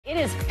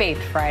is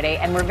Faith Friday,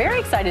 and we're very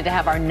excited to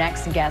have our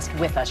next guest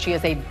with us. She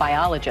is a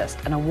biologist,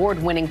 an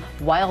award-winning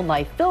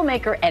wildlife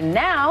filmmaker, and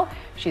now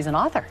she's an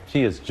author.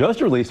 She has just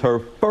released her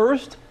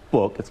first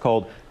book. It's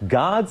called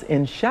Gods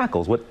in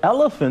Shackles, What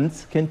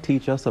Elephants Can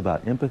Teach Us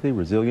About Empathy,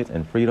 Resilience,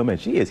 and Freedom.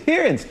 And she is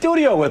here in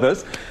studio with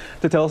us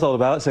to tell us all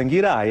about it.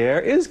 Sangita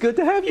Iyer, it's good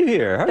to have you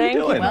here. How are you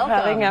doing?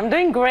 Thank you. I'm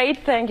doing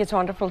great. Thank you. It's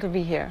wonderful to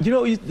be here. You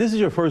know, this is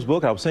your first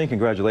book. I was saying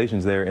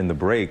congratulations there in the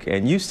break.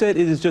 And you said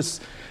it is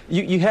just,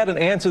 you had an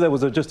answer that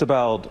was just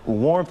about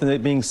warmth and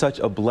it being such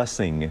a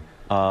blessing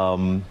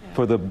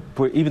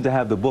for even to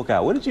have the book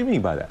out. What did you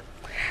mean by that?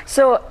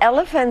 So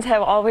elephants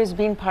have always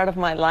been part of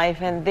my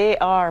life, and they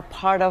are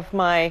part of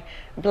my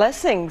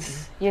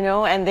blessings, you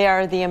know, and they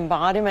are the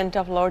embodiment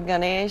of Lord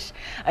Ganesh,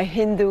 a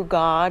Hindu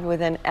god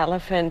with an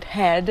elephant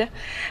head.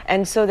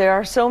 And so there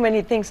are so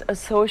many things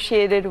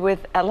associated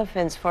with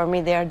elephants for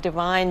me. They are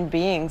divine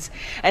beings.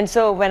 And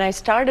so when I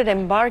started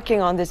embarking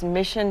on this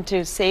mission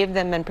to save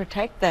them and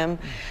protect them,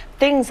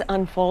 things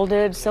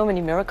unfolded, so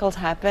many miracles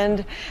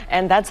happened,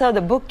 and that's how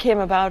the book came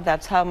about.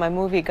 That's how my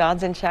movie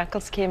Gods in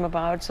Shackles came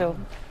about. So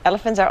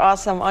elephants are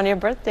awesome on your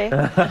birthday.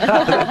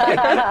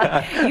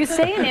 You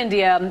say in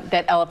India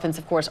that elephants,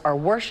 of course, are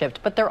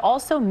worshipped, but they're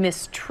also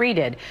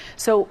mistreated.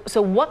 So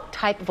what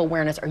type of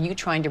awareness are you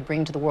trying to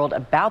bring to the world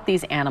about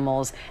these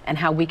animals and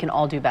how we can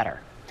all do better?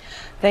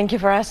 Thank you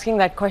for asking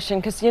that question,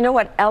 because you know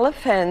what?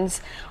 Elephants,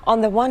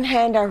 on the one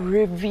hand, are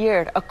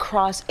revered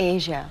across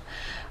Asia.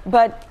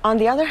 But on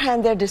the other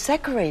hand, they're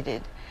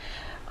desecrated.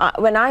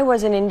 When I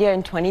was in India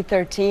in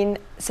 2013,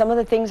 some of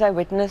the things I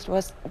witnessed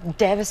was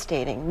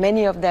devastating.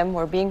 Many of them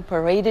were being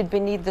paraded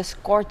beneath the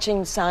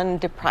scorching sun,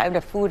 deprived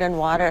of food and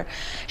water,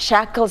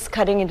 shackles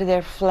cutting into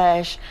their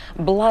flesh,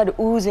 blood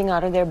oozing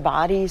out of their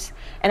bodies.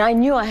 And I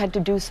knew I had to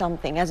do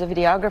something. As a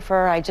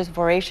videographer, I just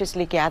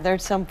voraciously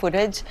gathered some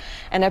footage,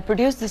 and I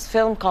produced this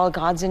film called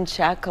Gods in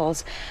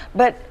Shackles.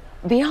 But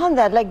beyond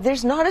that, like,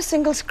 there's not a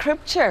single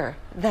scripture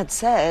that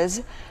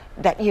says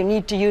that you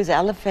need to use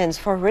elephants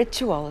for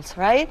rituals,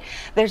 right?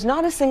 There's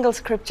not a single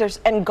scripture,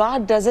 and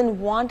God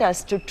doesn't want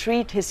us to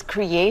treat his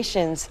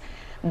creations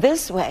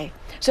this way.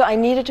 So I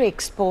needed to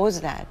expose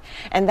that.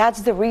 And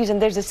that's the reason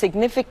there's a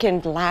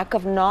significant lack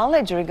of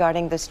knowledge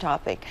regarding this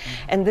topic.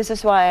 And this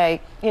is why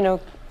I,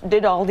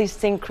 did all these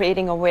things,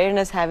 creating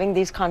awareness, having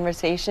these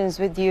conversations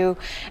with you,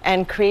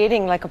 and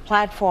creating like a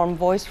platform,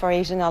 Voice for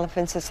Asian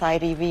Elephant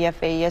Society,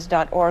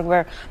 vfaes.org,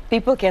 where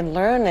people can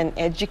learn and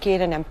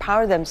educate and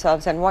empower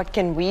themselves. And what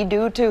can we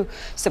do to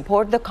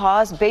support the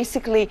cause?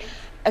 Basically,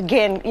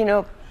 again,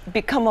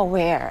 become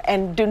aware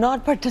and do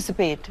not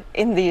participate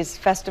in these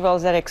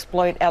festivals that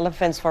exploit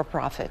elephants for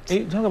profit.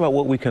 Hey, talk about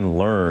what we can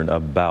learn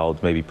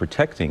about maybe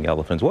protecting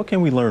elephants. What can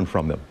we learn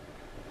from them?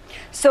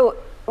 So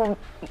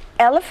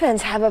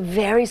elephants have a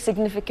very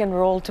significant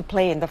role to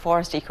play in the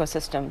forest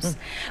ecosystems.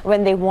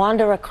 When they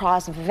wander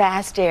across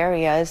vast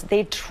areas,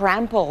 they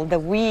trample the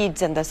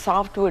weeds and the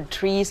softwood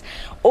trees,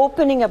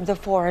 opening up the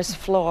forest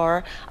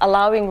floor,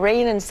 allowing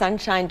rain and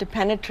sunshine to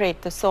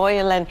penetrate the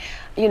soil, and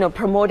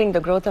promoting the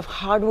growth of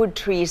hardwood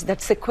trees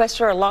that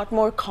sequester a lot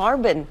more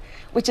carbon,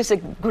 which is a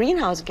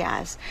greenhouse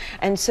gas.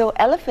 And so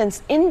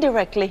elephants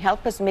indirectly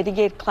help us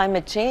mitigate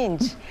climate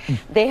change.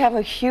 They have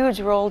a huge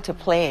role to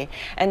play.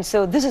 And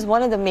so this is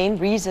one of the main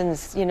reasons,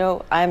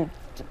 I'm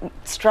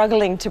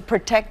struggling to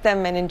protect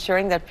them and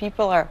ensuring that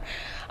people are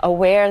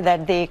aware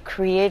that they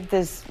create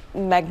this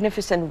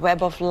magnificent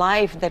web of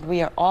life that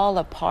we are all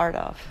a part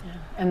of. Yeah.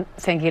 And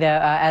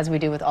Sangita, as we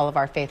do with all of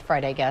our Faith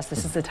Friday guests,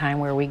 this is the time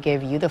where we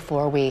give you the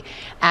floor. We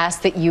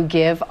ask that you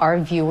give our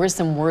viewers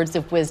some words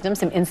of wisdom,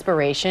 some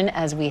inspiration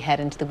as we head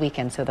into the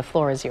weekend. So the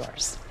floor is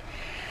yours.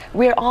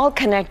 We're all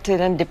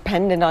connected and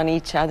dependent on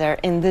each other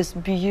in this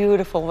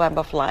beautiful web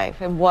of life.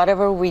 And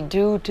whatever we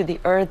do to the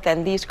earth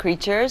and these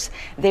creatures,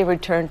 they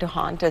return to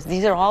haunt us.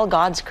 These are all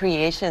God's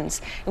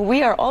creations. And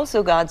we are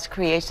also God's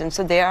creations.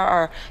 So they are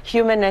our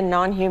human and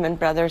non-human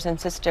brothers and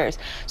sisters.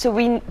 So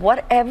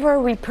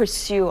whatever we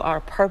pursue, our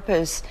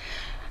purpose,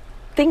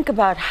 think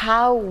about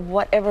how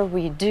whatever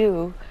we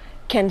do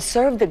can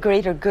serve the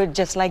greater good,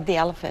 just like the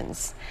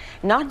elephants.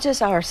 Not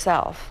just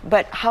ourselves,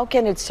 but how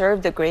can it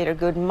serve the greater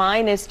good?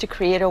 Mine is to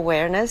create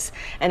awareness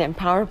and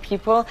empower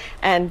people.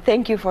 And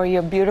thank you for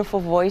your beautiful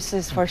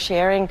voices, for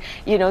sharing.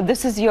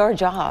 This is your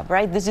job,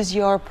 right? This is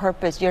your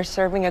purpose. You're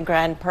serving a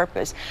grand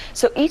purpose.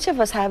 So each of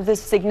us have this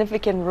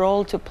significant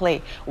role to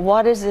play.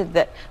 What is it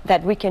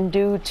that we can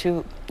do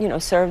to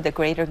serve the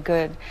greater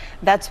good?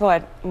 That's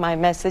what my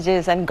message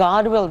is. And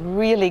God will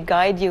really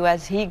guide you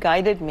as he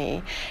guided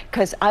me,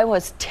 because I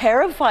was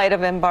terrified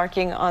of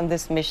embarking on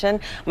this mission.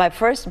 My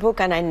first book,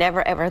 and I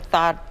never ever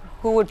thought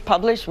who would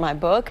publish my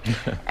book.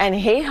 And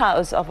Hay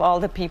House, of all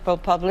the people,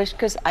 published,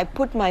 because I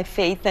put my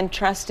faith and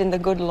trust in the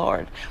good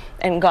Lord.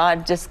 And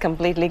God just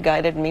completely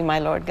guided me, my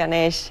Lord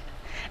Ganesh.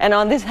 And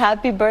on this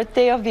happy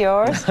birthday of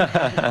yours,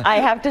 I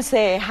have to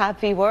say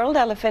happy World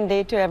Elephant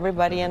Day to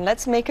everybody. And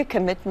let's make a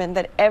commitment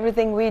that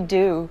everything we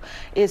do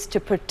is to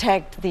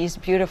protect these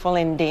beautiful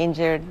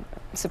endangered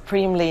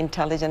supremely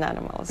intelligent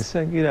animals.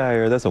 Sangita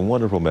Iyer, that's a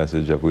wonderful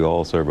message that we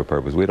all serve a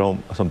purpose. We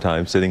don't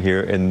sometimes sitting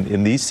here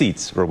in these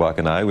seats, Robach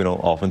and I, we don't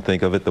often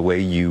think of it the way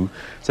you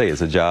say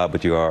it's a job,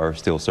 but you are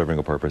still serving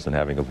a purpose and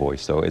having a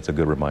voice. So it's a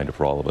good reminder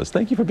for all of us.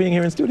 Thank you for being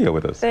here in studio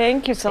with us.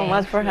 Thank you so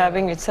much for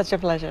having me. It's such a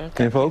pleasure.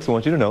 And folks, I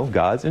want you to know,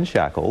 Gods in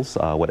Shackles,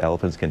 what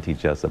elephants can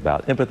teach us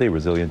about empathy,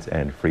 resilience,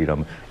 and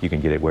freedom. You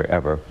can get it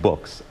wherever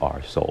books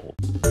are sold.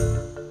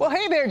 Well,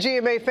 hey there,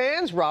 GMA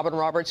fans. Robin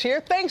Roberts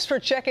here. Thanks for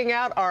checking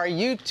out our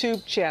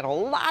YouTube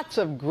channel. Lots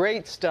of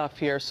great stuff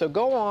here. So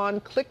go on,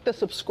 click the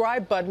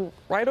subscribe button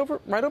right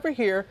over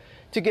here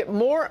to get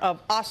more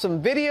of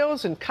awesome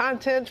videos and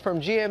content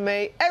from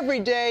GMA every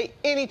day,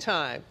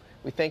 anytime.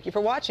 We thank you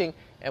for watching,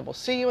 and we'll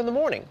see you in the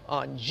morning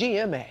on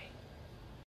GMA.